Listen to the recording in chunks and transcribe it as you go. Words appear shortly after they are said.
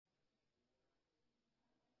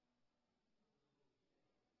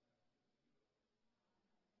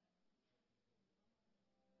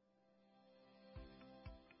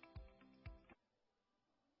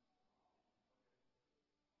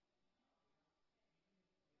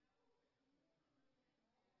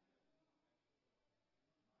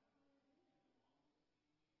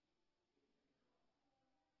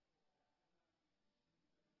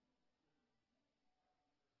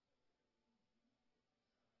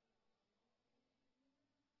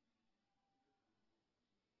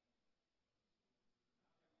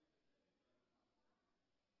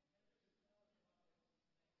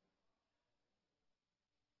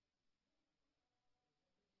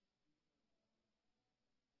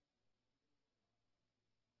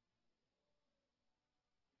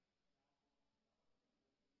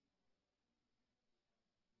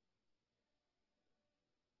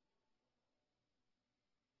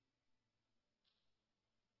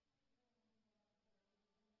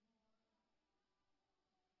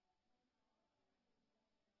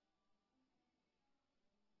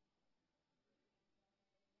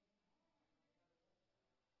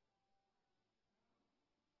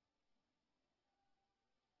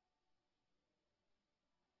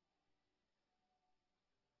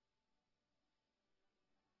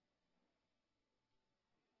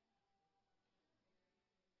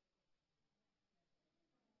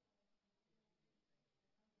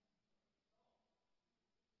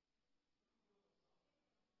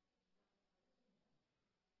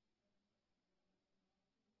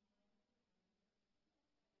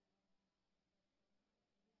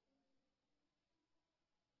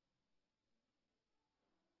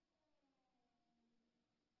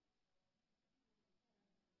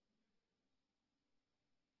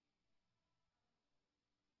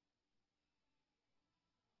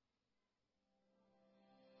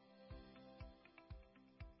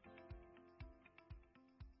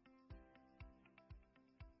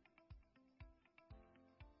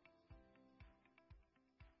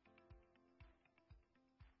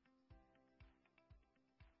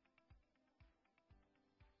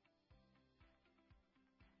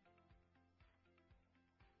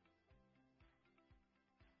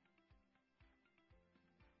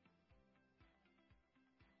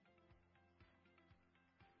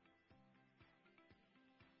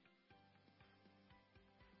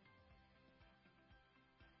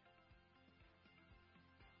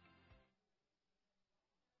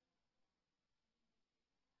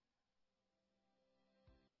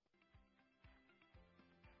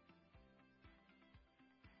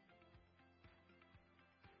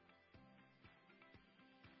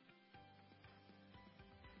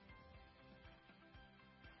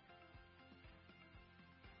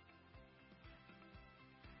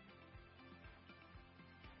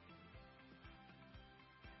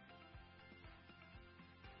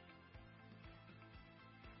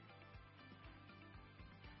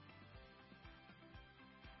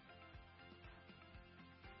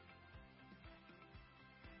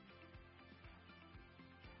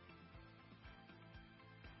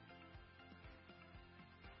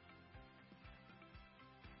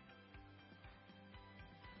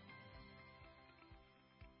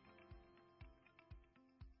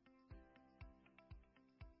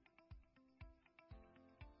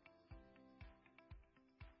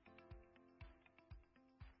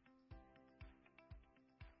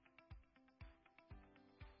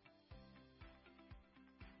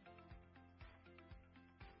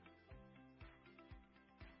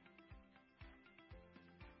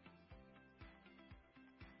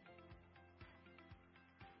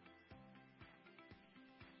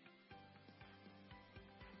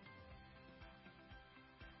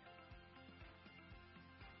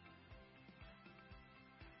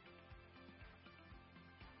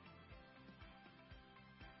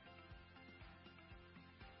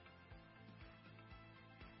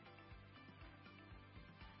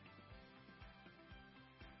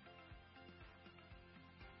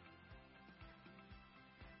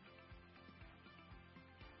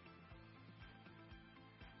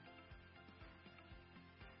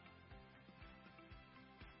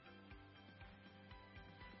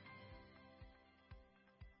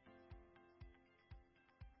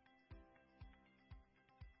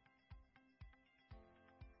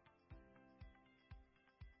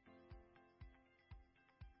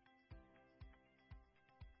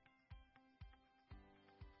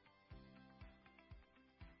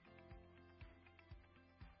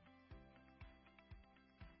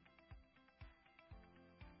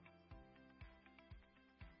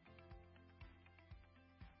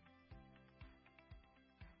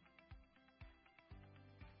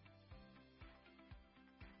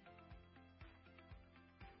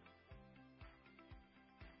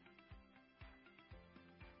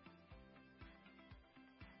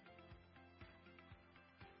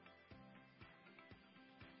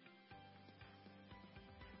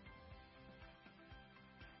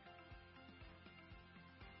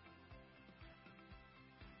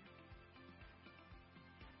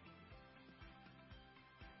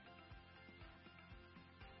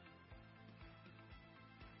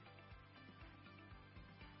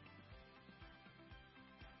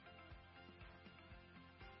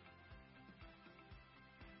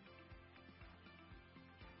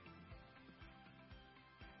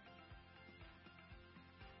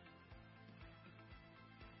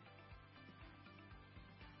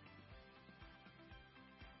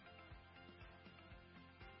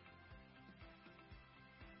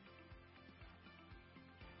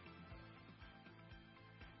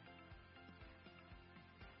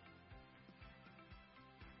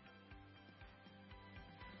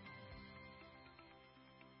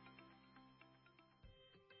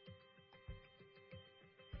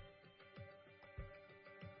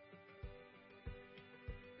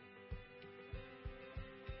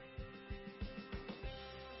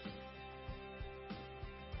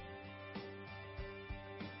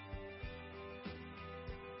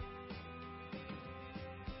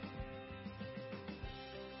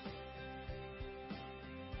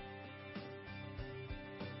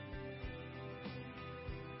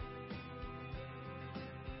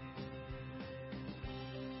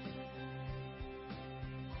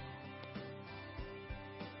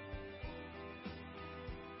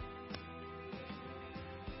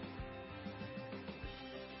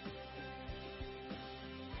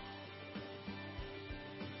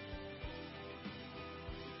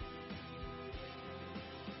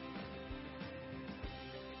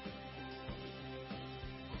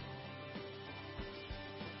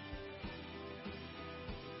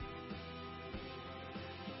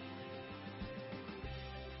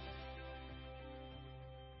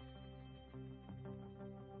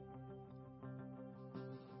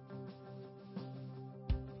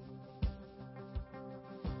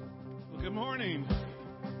Good morning.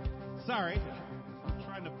 Sorry, I'm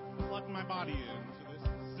trying to plug my body into this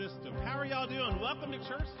system. How are y'all doing? Welcome to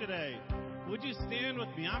church today. Would you stand with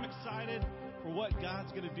me? I'm excited for what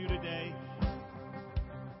God's going to do today.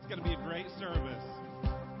 It's going to be a great service.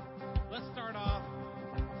 Let's start off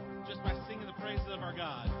just by singing the praises of our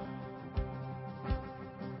God.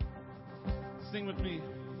 Sing with me.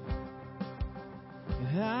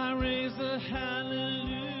 I raise a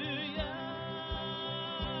hallelujah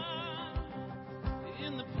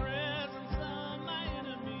in the presence of my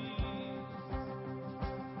enemies.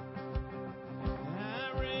 I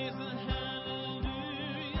raise a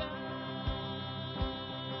hallelujah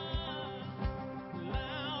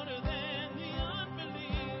louder than the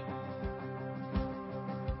unbelief.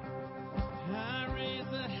 I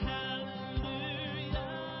raise a hallelujah.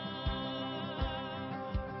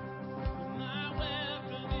 My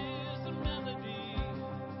weapon is a melody.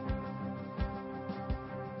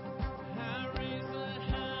 I raise a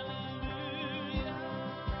hallelujah.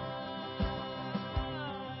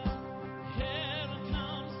 Heaven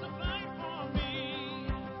comes to fight for me.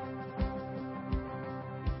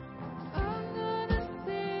 I'm gonna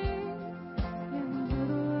sing in the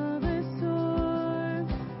middle of a storm,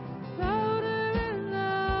 louder and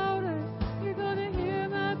louder. You're gonna hear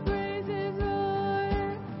my praises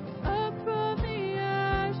roar. Up from the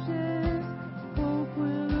ashes, hope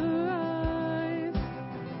will arise.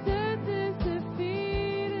 Death is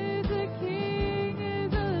defeated, the King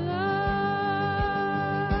is alive.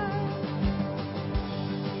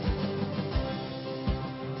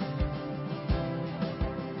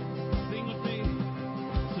 Sing with me.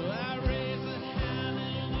 So I raise a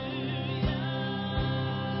hallelujah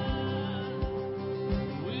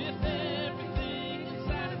with everything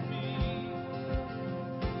inside of me.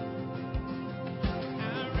 I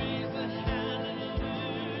raise a hallelujah.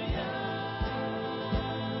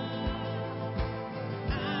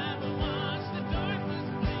 I will watch the darkness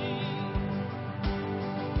flee.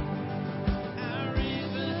 I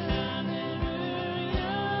raise a hallelujah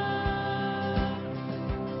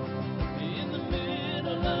in the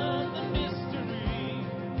middle of the mystery.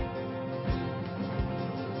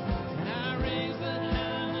 I raise a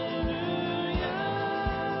hallelujah.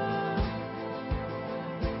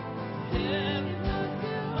 Heaven does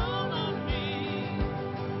it all on me.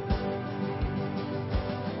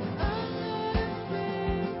 I'm gonna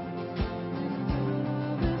sing in the middle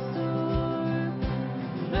of a storm,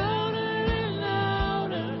 louder and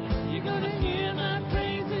louder. You're gonna hear my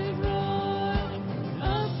praises roar.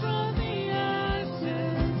 Up from the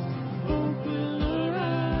ashes, hope will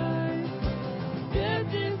arise.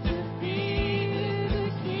 Death is defeated, the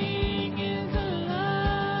King is alive.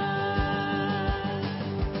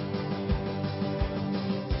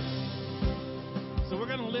 So we're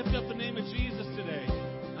going to lift up the name of Jesus today.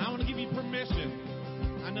 I want to give you permission.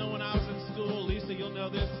 I know when I was in school, Lisa, you'll know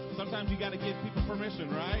this. Sometimes you got to give people permission,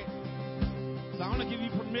 right? So I want to give you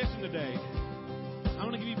permission today. I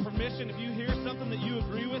want to give you permission if you hear something that you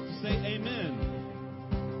agree with to say amen.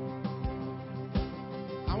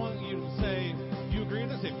 I want you to say, you agree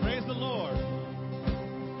with it? Say, praise the Lord.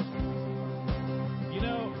 You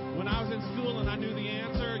know, when I was in school and I knew the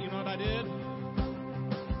answer, you know what I did?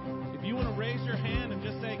 If you want to raise your hand and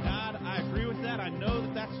just say, God, I agree with that. I know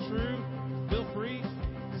that that's true. Feel free.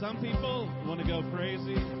 Some people want to go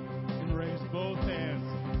crazy and raise both hands.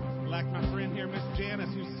 Like my friend here, Miss Janice,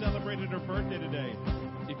 who celebrated her birthday today.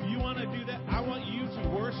 If you want to do that, I want you to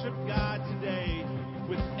worship God today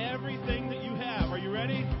with everything that you have. Are you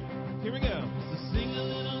ready? Here we go. So sing a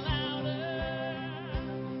little louder.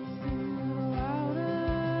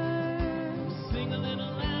 Sing a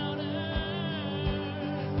little louder.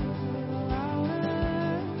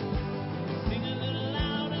 Sing a little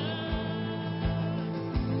louder.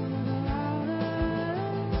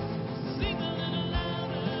 Sing a little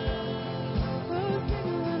louder.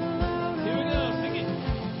 Here we go. Sing it.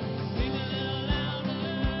 Sing a little louder.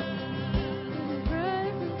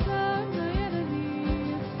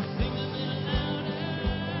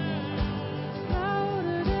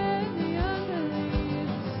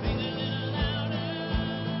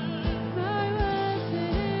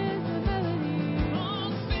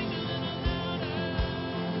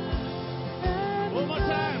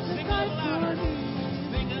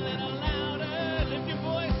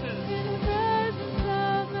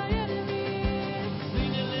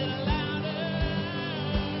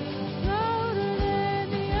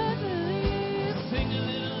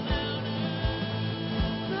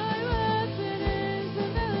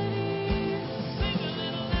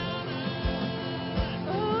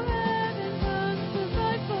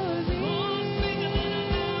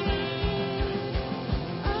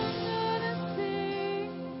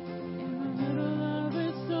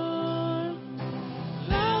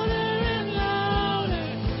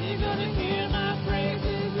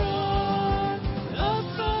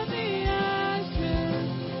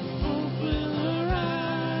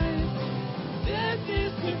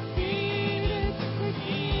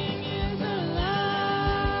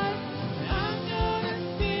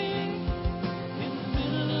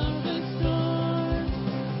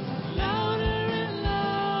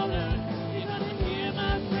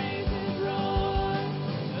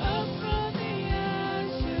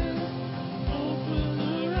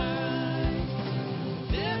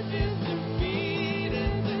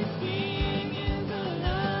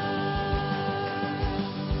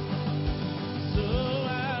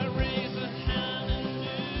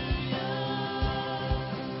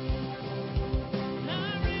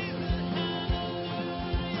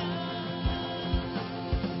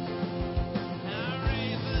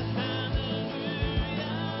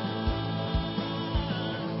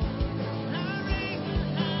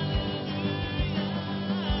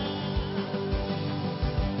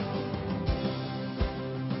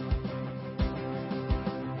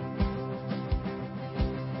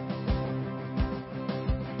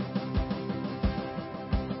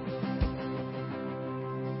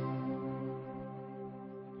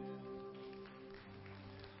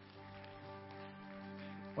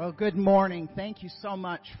 Well, good morning. Thank you so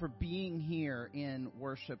much for being here in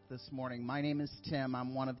worship this morning. My name is Tim.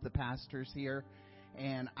 I'm one of the pastors here,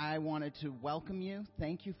 and I wanted to welcome you.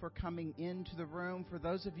 Thank you for coming into the room. For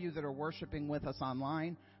those of you that are worshiping with us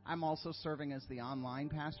online, I'm also serving as the online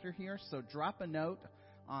pastor here, so drop a note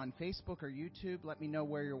on Facebook or YouTube. Let me know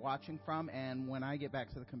where you're watching from, and when I get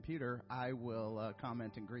back to the computer, I will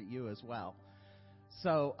comment and greet you as well.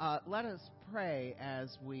 So let us pray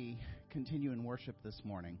as we continue in worship this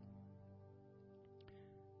morning.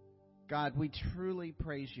 God, we truly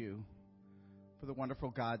praise you for the wonderful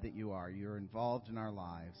God that you are. You're involved in our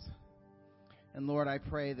lives. And Lord, I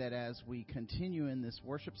pray that as we continue in this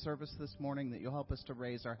worship service this morning, that you'll help us to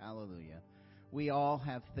raise our hallelujah. We all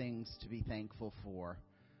have things to be thankful for,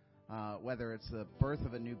 whether it's the birth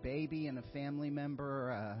of a new baby and a family member,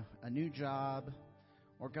 a new job,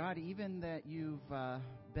 or God, even that you've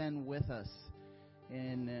been with us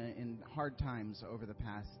in hard times over the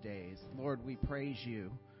past days. Lord, we praise you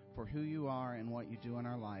for who you are and what you do in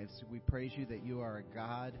our lives. We praise you that you are a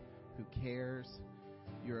God who cares.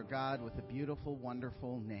 You're a God with a beautiful,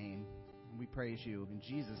 wonderful name. We praise you in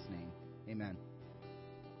Jesus' name. Amen.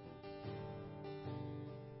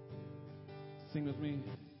 Sing with me.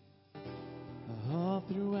 All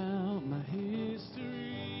throughout my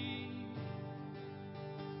history,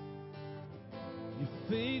 your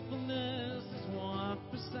faithfulness has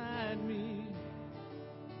walked beside me.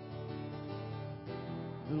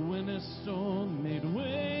 The winter storm made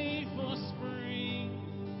way for spring.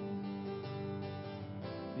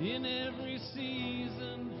 In every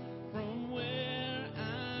season from where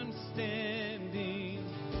I'm standing,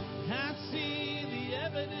 I see the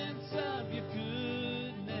evidence of your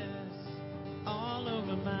goodness all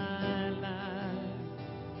over my life,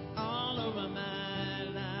 all over my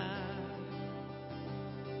life.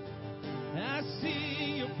 I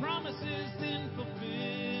see your promises in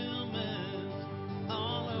fulfillment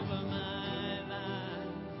all over my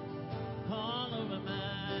life, all over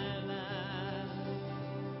my life.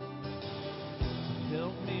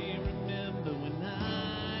 Help me remember when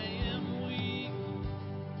I am weak.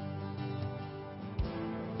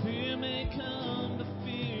 Fear may come, but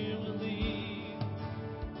fear will leave.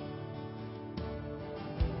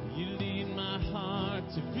 You lead my heart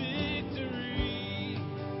to victory.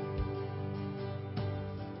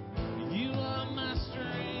 You are my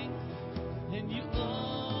strength, and you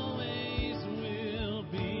always will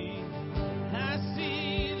be. I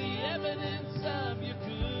see the evidence of your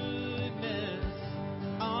goodness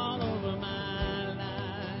all over my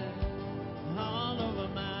life, all over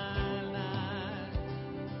my life.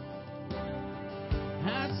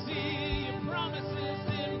 I see your promises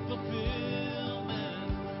in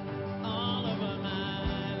fulfillment all over my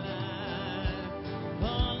life,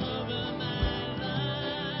 all over my life.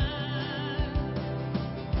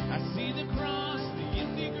 I see the cross, the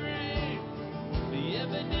empty grave, the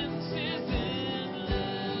evidence is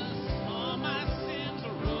endless. All my sins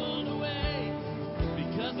are rolled away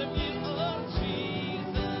because of you, oh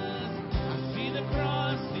Jesus. I see the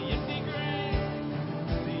cross, the empty grave,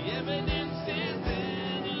 the evidence is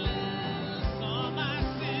endless.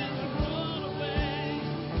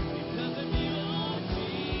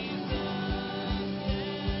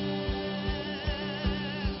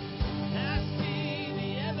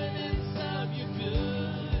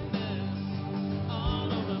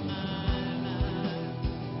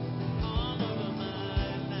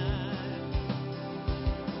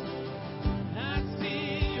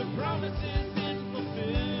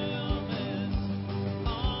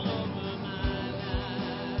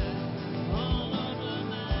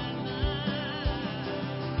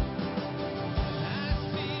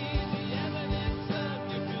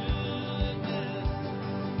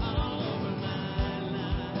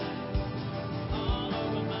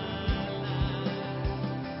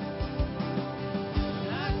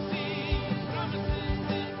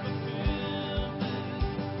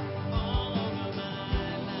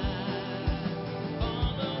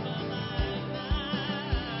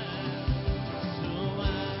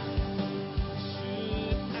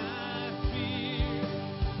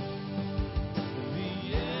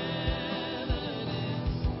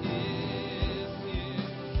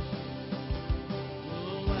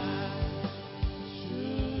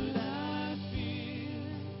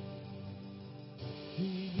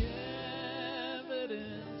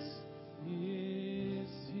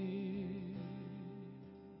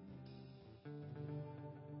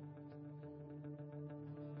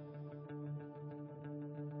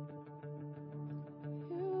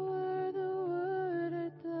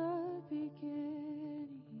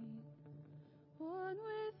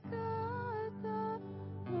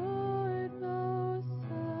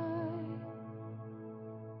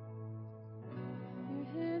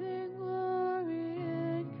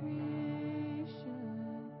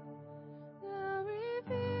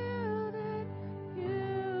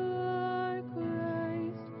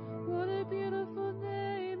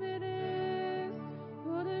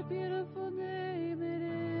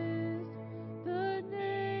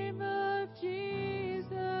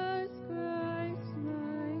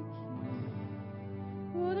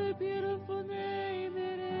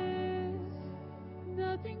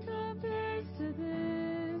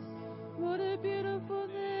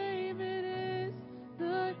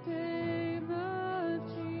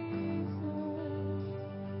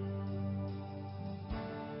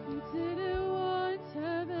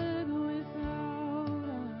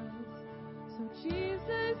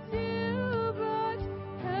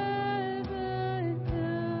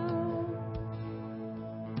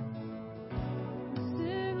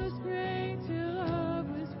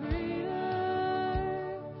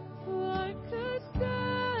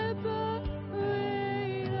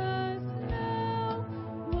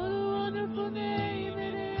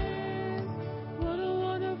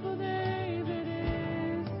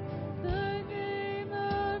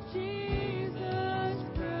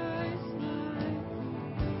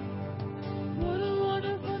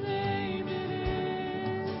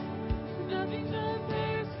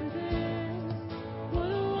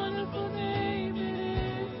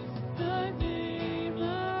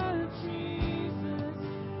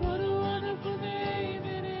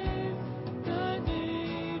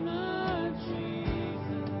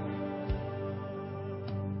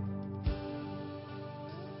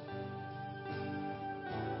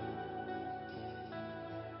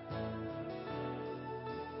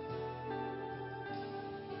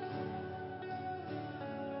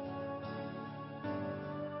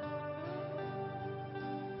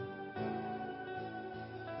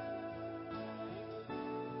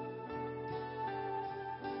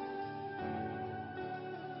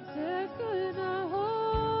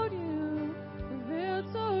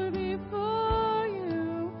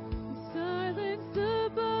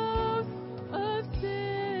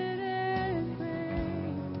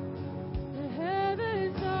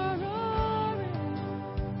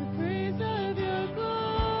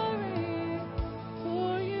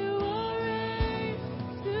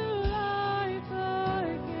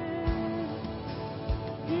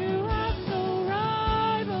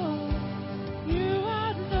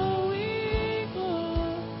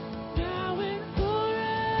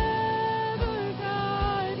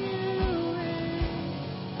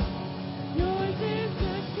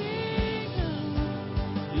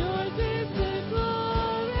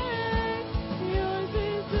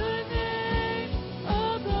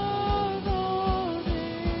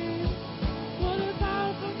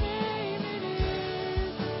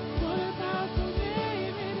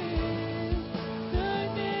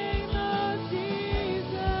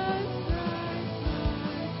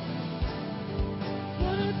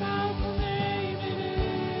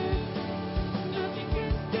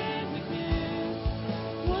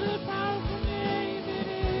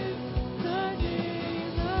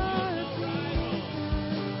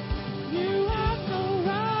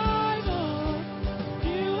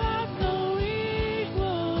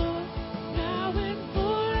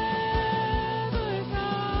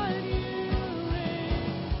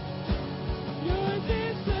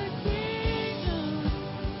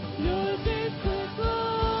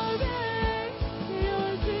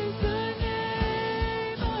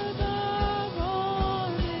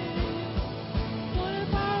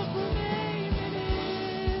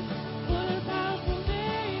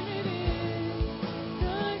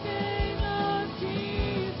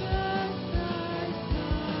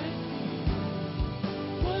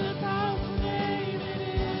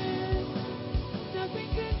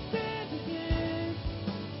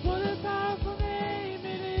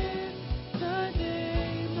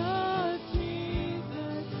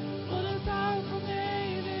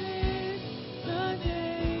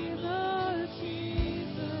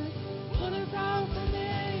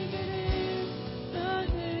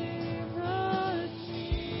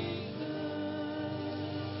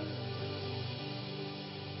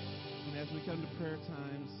 prayer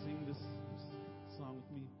time, sing this song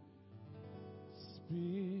with me.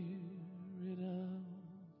 Spirit of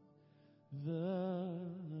the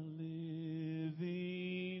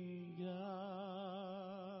living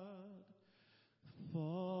God,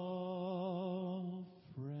 fall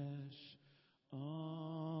fresh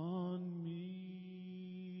on me.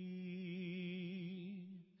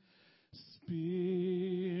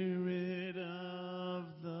 Spirit of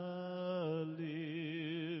the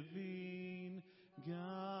living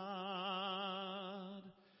God,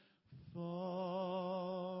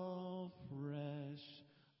 fall fresh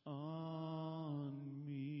on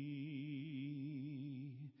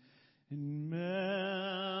me and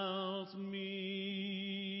melt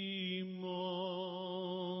me,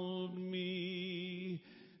 mold me,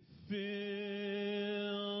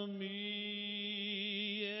 fill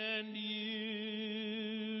me, and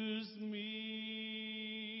use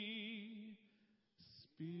me.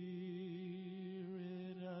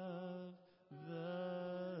 Spirit of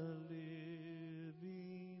the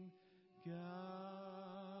living God,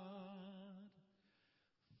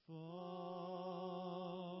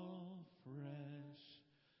 fall fresh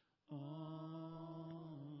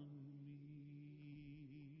on me.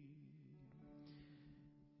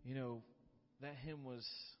 You know, that hymn was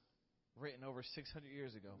written over 600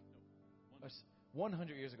 years ago.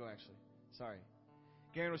 100 years ago, actually. Sorry.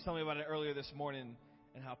 Garen was telling me about it earlier this morning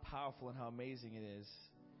and how powerful and how amazing it is.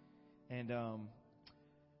 And,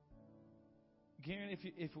 Garen,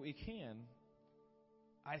 if we can,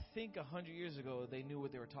 I think 100 years ago they knew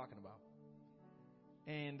what they were talking about.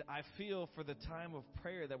 And I feel for the time of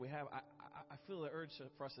prayer that we have, I feel the urge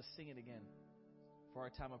for us to sing it again for our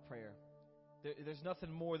time of prayer. There's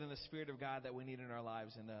nothing more than the Spirit of God that we need in our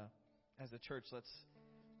lives. And as the church, let's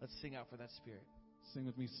sing out for that Spirit. Sing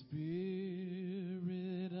with me.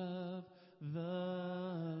 Spirit of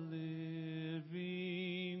the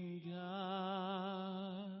living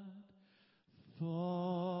God,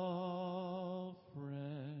 fall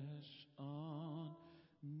fresh on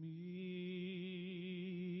me.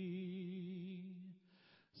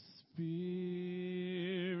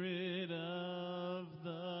 Spirit of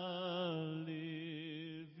the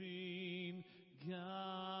living God,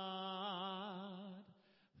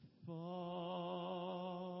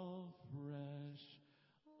 fall fresh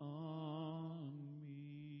on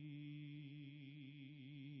me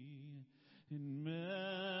and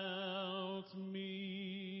melt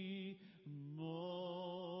me,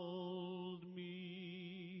 mold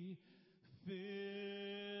me,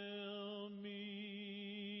 fill me,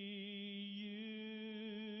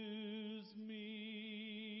 use me.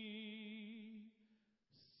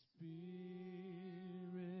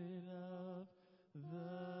 Spirit of the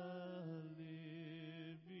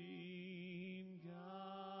living God,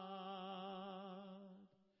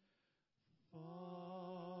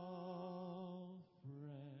 fall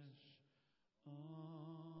fresh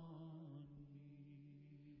on me.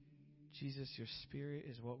 Jesus, your Spirit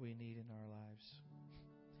is what we need in our lives.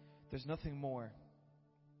 There's nothing more.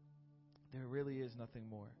 There really is nothing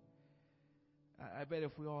more. I bet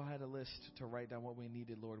if we all had a list to write down what we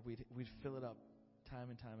needed, Lord, we'd fill it up time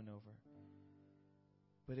and time and over.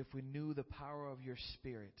 But if we knew the power of your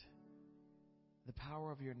Spirit, the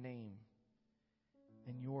power of your name,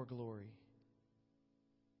 and your glory,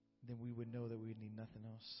 then we would know that we would need nothing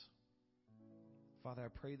else. Father, I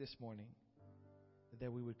pray this morning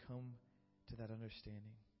that we would come to that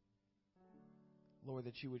understanding. Lord,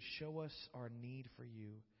 that you would show us our need for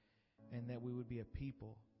you and that we would be a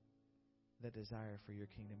people that desire for your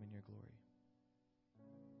kingdom and your glory.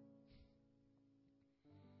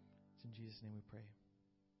 It's in Jesus' name we pray.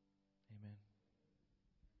 Amen.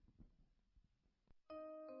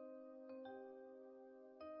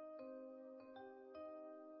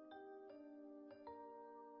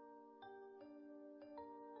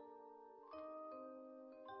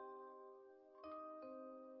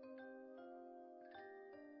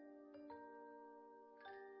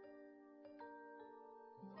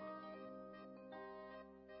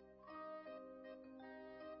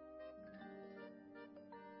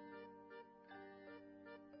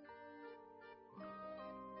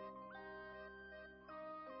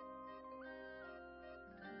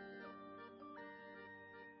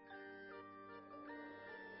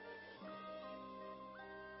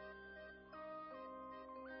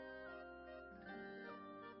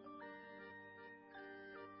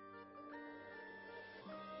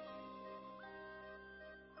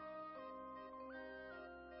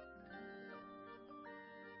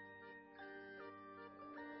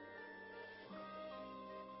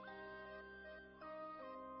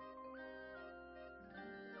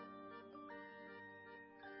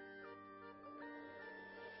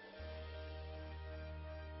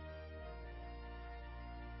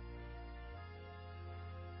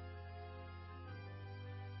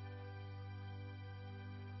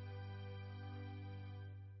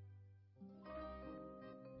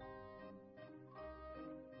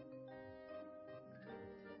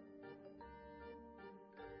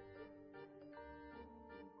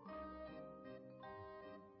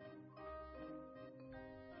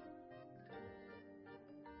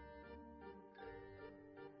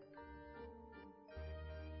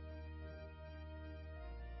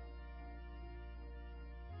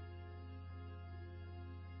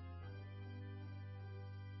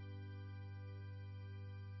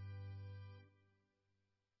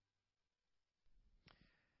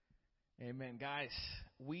 Amen. Guys,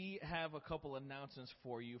 we have a couple announcements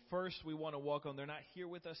for you. First, we want to welcome, they're not here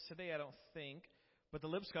with us today, I don't think, but the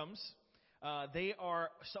Lipscombs.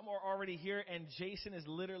 Some are already here, and Jason is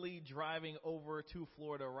literally driving over to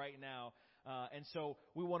Florida right now. And so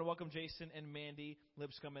we want to welcome Jason and Mandy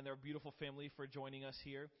Lipscomb and their beautiful family for joining us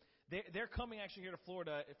here. They're coming actually here to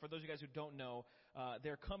Florida. For those of you guys who don't know,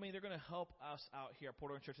 they're coming. They're going to help us out here at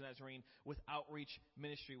Port Orange Church of Nazarene with outreach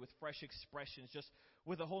ministry, with fresh expressions, just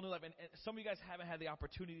with a whole new life. And some of you guys haven't had the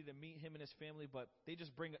opportunity to meet him and his family, but they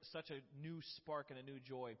just bring such a new spark and a new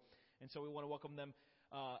joy. And so we want to welcome them.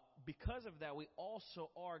 Because of that, we also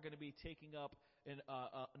are going to be taking up an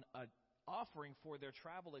offering for their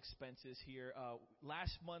travel expenses here.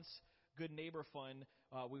 Last month's Good Neighbor Fund,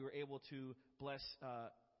 we were able to bless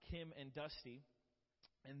Kim and Dusty,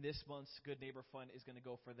 and this month's Good Neighbor Fund is going to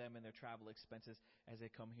go for them and their travel expenses as they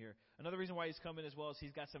come here. Another reason why he's coming as well is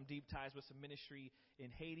he's got some deep ties with some ministry in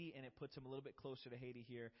Haiti, and it puts him a little bit closer to Haiti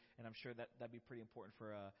here, and I'm sure that'd be pretty important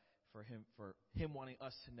for him wanting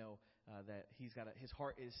us to know that his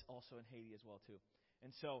heart is also in Haiti as well too.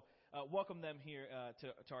 And so welcome them here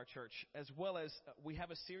to our church, as well as we have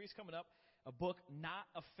a series coming up, a book, Not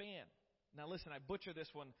a Fan. Now listen, I butchered this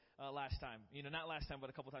one last time. Not last time, but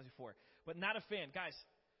a couple times before. But Not a Fan. Guys,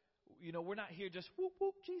 we're not here just whoop,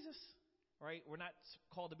 whoop, Jesus, right? We're not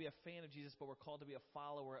called to be a fan of Jesus, but we're called to be a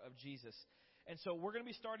follower of Jesus. And so we're going to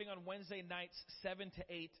be starting on Wednesday nights, 7 to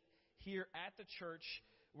 8, here at the church.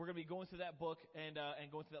 We're going to be going through that book and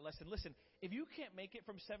going through that lesson. Listen, if you can't make it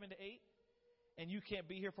from 7 to 8 and you can't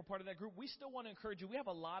be here for part of that group, we still want to encourage you. We have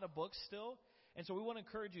a lot of books still. And so we want to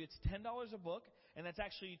encourage you. It's $10 a book, and that's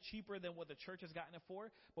actually cheaper than what the church has gotten it for.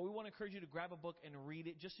 But we want to encourage you to grab a book and read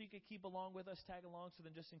it just so you can keep along with us, tag along, so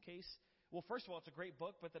then just in case. Well, first of all, it's a great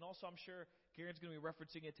book, but then also I'm sure Garen's going to be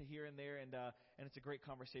referencing it to here and there, and it's a great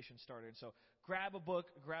conversation starter. And so grab a book,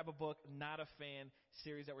 Not a Fan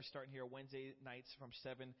series that we're starting here Wednesday nights from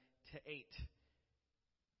 7 to 8.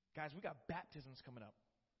 Guys, we got baptisms coming up.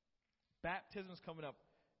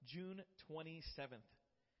 June 27th.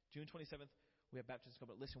 June 27th. We have baptisms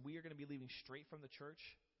coming up. Listen, we are going to be leaving straight from the church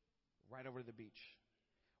right over to the beach.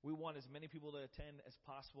 We want as many people to attend as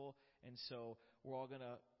possible, and so we're all going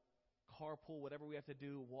to carpool, whatever we have to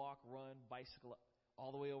do, walk, run, bicycle,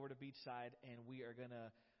 all the way over to beachside, and we are going to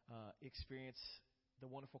experience the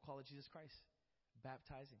wonderful call of Jesus Christ,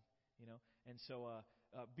 baptizing, And so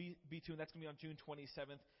be tuned. That's going to be on June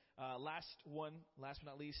 27th. Last but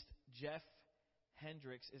not least, Jeff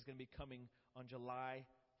Hendricks is going to be coming on July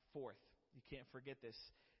 4th. You can't forget this.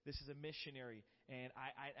 This is a missionary, and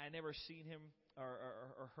I never seen him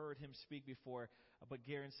or heard him speak before, but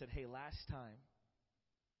Garen said, hey, last time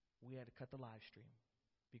we had to cut the live stream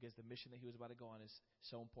because the mission that he was about to go on is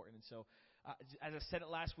so important. And so, as I said it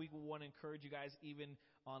last week, we want to encourage you guys, even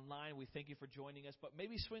online. We thank you for joining us, but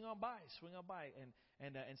maybe swing on by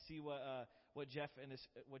and see what Jeff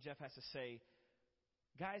has to say.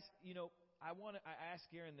 Guys, I asked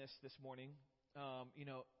Garen this morning.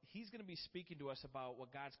 He's going to be speaking to us about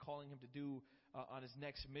what God's calling him to do on his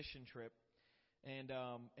next mission trip, and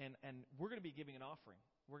we're going to be giving an offering.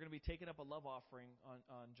 We're going to be taking up a love offering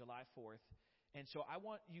on July 4th, and so I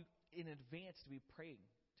want you in advance to be praying.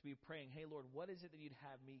 Hey, Lord, what is it that you'd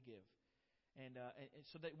have me give, and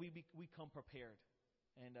so that we come prepared,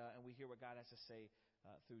 and we hear what God has to say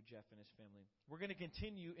through Jeff and his family. We're going to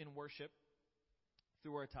continue in worship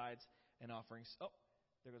through our tithes and offerings. Oh.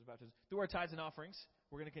 There goes baptism. Through our tithes and offerings,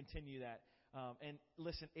 we're going to continue that. And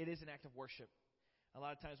listen, it is an act of worship. A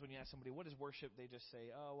lot of times when you ask somebody, what is worship? They just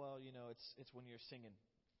say, oh, well, it's when you're singing.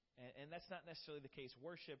 And that's not necessarily the case.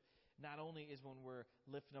 Worship not only is when we're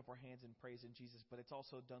lifting up our hands in praise in Jesus, but it's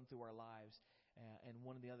also done through our lives. And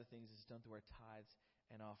one of the other things is done through our tithes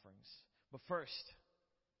and offerings. But first,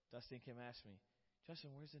 Dusty and Kim asked me,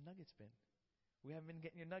 Justin, where's the nuggets been? We haven't been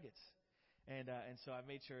getting your nuggets. And so I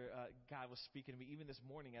made sure God was speaking to me even this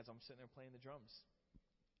morning as I'm sitting there playing the drums.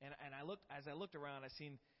 And as I looked around, I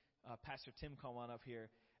seen Pastor Tim come on up here,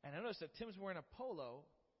 and I noticed that Tim's wearing a polo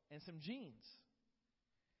and some jeans.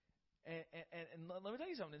 And let me tell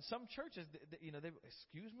you something. In some churches, they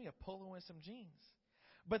excuse me, a polo and some jeans.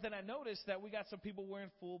 But then I noticed that we got some people wearing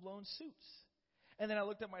full-blown suits. And then I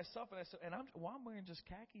looked at myself and I said, I'm wearing just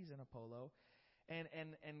khakis and a polo, and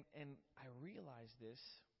I realized this.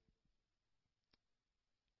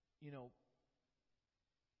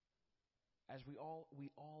 As we all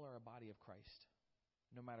are a body of Christ,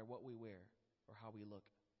 no matter what we wear or how we look,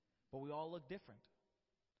 but we all look different.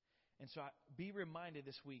 And so be reminded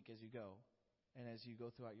this week as you go, and as you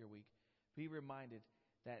go throughout your week, be reminded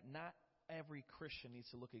that not every Christian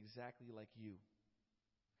needs to look exactly like you,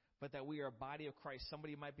 but that we are a body of Christ.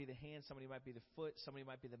 Somebody might be the hand, somebody might be the foot, somebody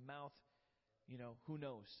might be the mouth. Who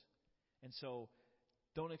knows? And so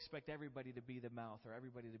don't expect everybody to be the mouth or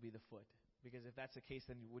everybody to be the foot. Because if that's the case,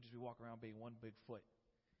 then we'll just be walking around being one big foot.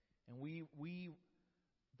 And we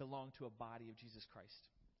belong to a body of Jesus Christ.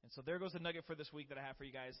 And so there goes the nugget for this week that I have for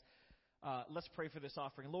you guys. Let's pray for this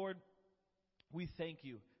offering. Lord, we thank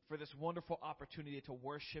you for this wonderful opportunity to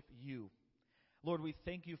worship you. Lord, we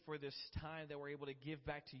thank you for this time that we're able to give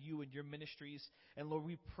back to you and your ministries. And Lord,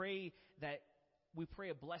 we pray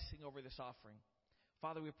a blessing over this offering.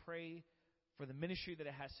 Father, we pray for the ministry that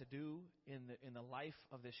it has to do in the life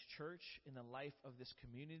of this church, in the life of this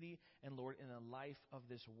community, and Lord, in the life of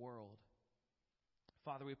this world.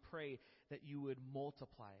 Father, we pray that you would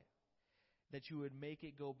multiply it, that you would make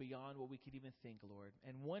it go beyond what we could even think, Lord.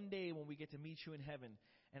 And one day when we get to meet you in heaven,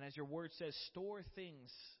 and as your word says, store things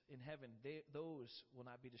in heaven, those will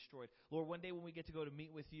not be destroyed. Lord, one day when we get to go to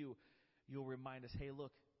meet with you, you'll remind us, hey,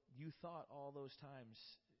 look, you thought all those times,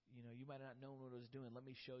 you might not know what I was doing. Let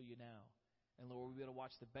me show you now. And Lord, we'll be able to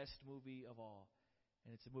watch the best movie of all.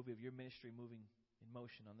 And it's a movie of your ministry moving in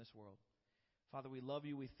motion on this world. Father, we love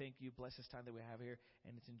you. We thank you. Bless this time that we have here.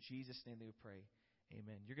 And it's in Jesus' name that we pray.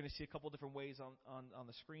 Amen. You're going to see a couple different ways on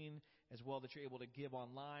the screen as well that you're able to give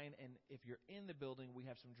online. And if you're in the building, we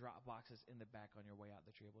have some drop boxes in the back on your way out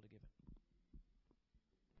that you're able to give it.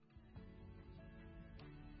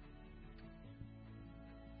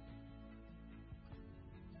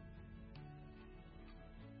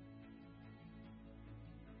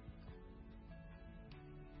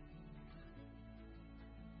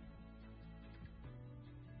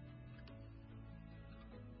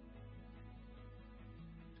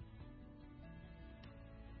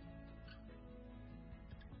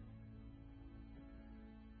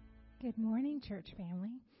 Good morning, church family.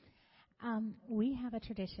 We have a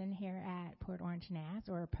tradition here at Port Orange NAS,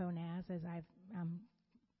 or PONAS, as I've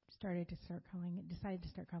decided to start calling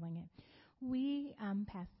it. We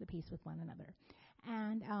pass the peace with one another.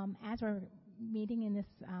 And as we're meeting in this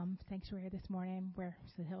sanctuary this morning, we're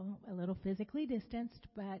still a little physically distanced,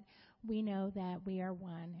 but we know that we are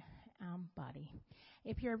one body.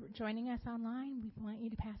 If you're joining us online, we want you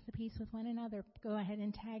to pass the peace with one another. Go ahead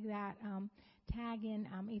and tag in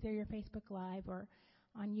either your Facebook Live or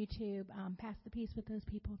on YouTube. Pass the peace with those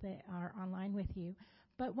people that are online with you.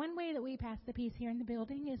 But one way that we pass the peace here in the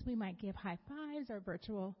building is we might give high fives or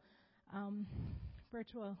virtual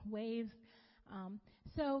waves.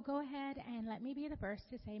 So go ahead and let me be the first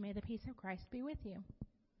to say, may the peace of Christ be with you. Also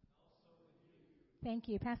with you. Thank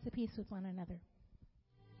you. Pass the peace with one another.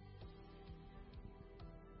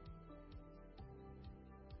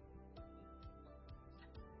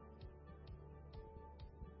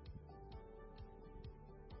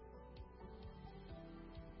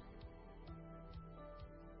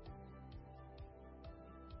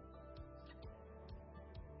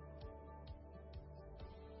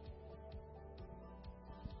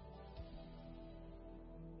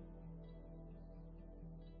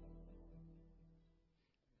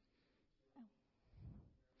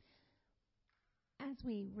 As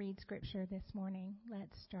we read Scripture this morning,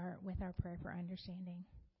 let's start with our prayer for understanding.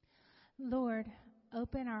 Lord,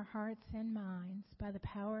 open our hearts and minds by the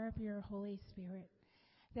power of your Holy Spirit,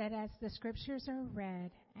 that as the Scriptures are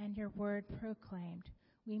read and your word proclaimed,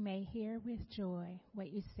 we may hear with joy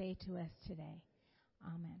what you say to us today.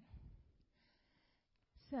 Amen.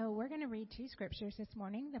 So we're going to read two Scriptures this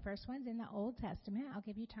morning. The first one's in the Old Testament. I'll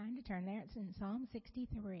give you time to turn there. It's in Psalm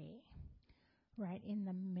 63. Right in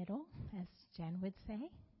the middle, as Jen would say.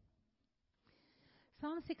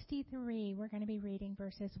 Psalm 63, we're going to be reading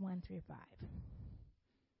verses 1 through 5.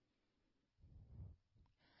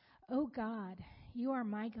 O God, you are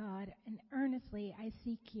my God, and earnestly I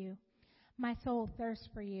seek you. My soul thirsts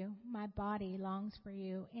for you, my body longs for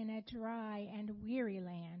you, in a dry and weary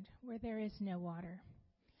land where there is no water.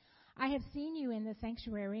 I have seen you in the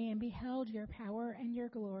sanctuary and beheld your power and your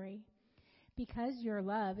glory. Because your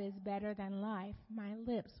love is better than life, my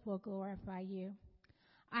lips will glorify you.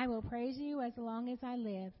 I will praise you as long as I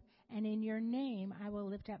live, and in your name I will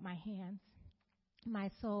lift up my hands.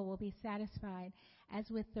 My soul will be satisfied as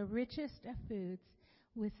with the richest of foods.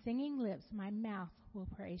 With singing lips, my mouth will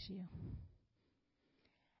praise you.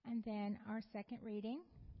 And then our second reading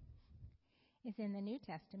is in the New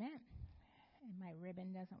Testament. And my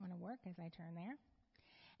ribbon doesn't want to work as I turn there.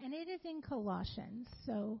 And it is in Colossians.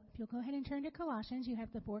 So if you'll go ahead and turn to Colossians, you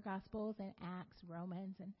have the four Gospels and Acts,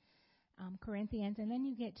 Romans, and Corinthians. And then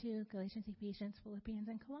you get to Galatians, Ephesians, Philippians,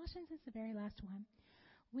 and Colossians is the very last one.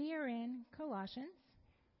 We are in Colossians,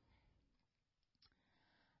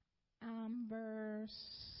 verse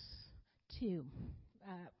 2.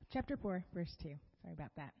 chapter 4, verse 2. Sorry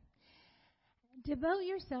about that. Devote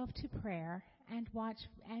yourself to prayer and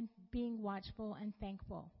being watchful and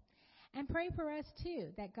thankful. And pray for us, too,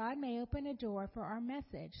 that God may open a door for our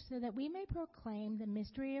message so that we may proclaim the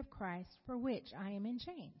mystery of Christ for which I am in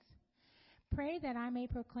chains. Pray that I may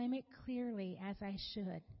proclaim it clearly as I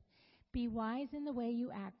should. Be wise in the way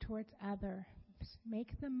you act towards others.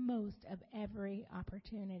 Make the most of every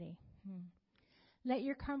opportunity. Let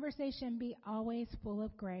your conversation be always full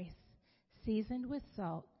of grace, seasoned with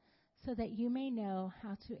salt, so that you may know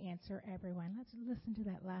how to answer everyone. Let's listen to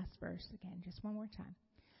that last verse again, just one more time.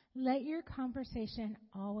 Let your conversation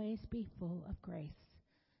always be full of grace,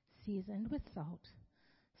 seasoned with salt,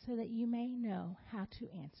 so that you may know how to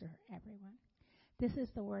answer everyone. This is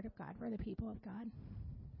the word of God for the people of God.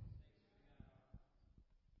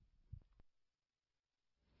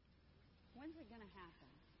 When's it going to happen?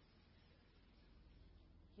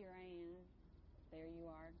 Here I am. There you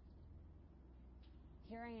are.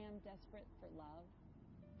 Here I am, desperate for love,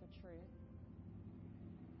 for truth.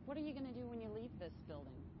 What are you going to do when you leave this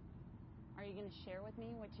building? Are you going to share with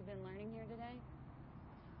me what you've been learning here today?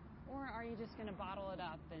 Or are you just going to bottle it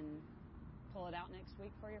up and pull it out next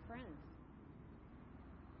week for your friends?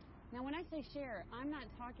 Now, when I say share, I'm not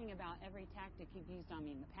talking about every tactic you've used on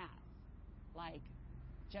me in the past, like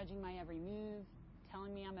judging my every move,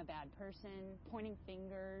 telling me I'm a bad person, pointing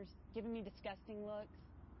fingers, giving me disgusting looks.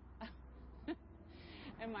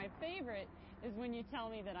 And my favorite is when you tell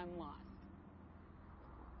me that I'm lost.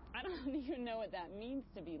 I don't even know what that means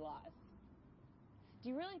to be lost. Do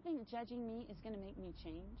you really think judging me is going to make me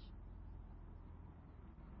change?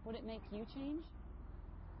 Would it make you change?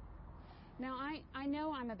 Now, I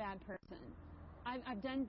know I'm a bad person. I've done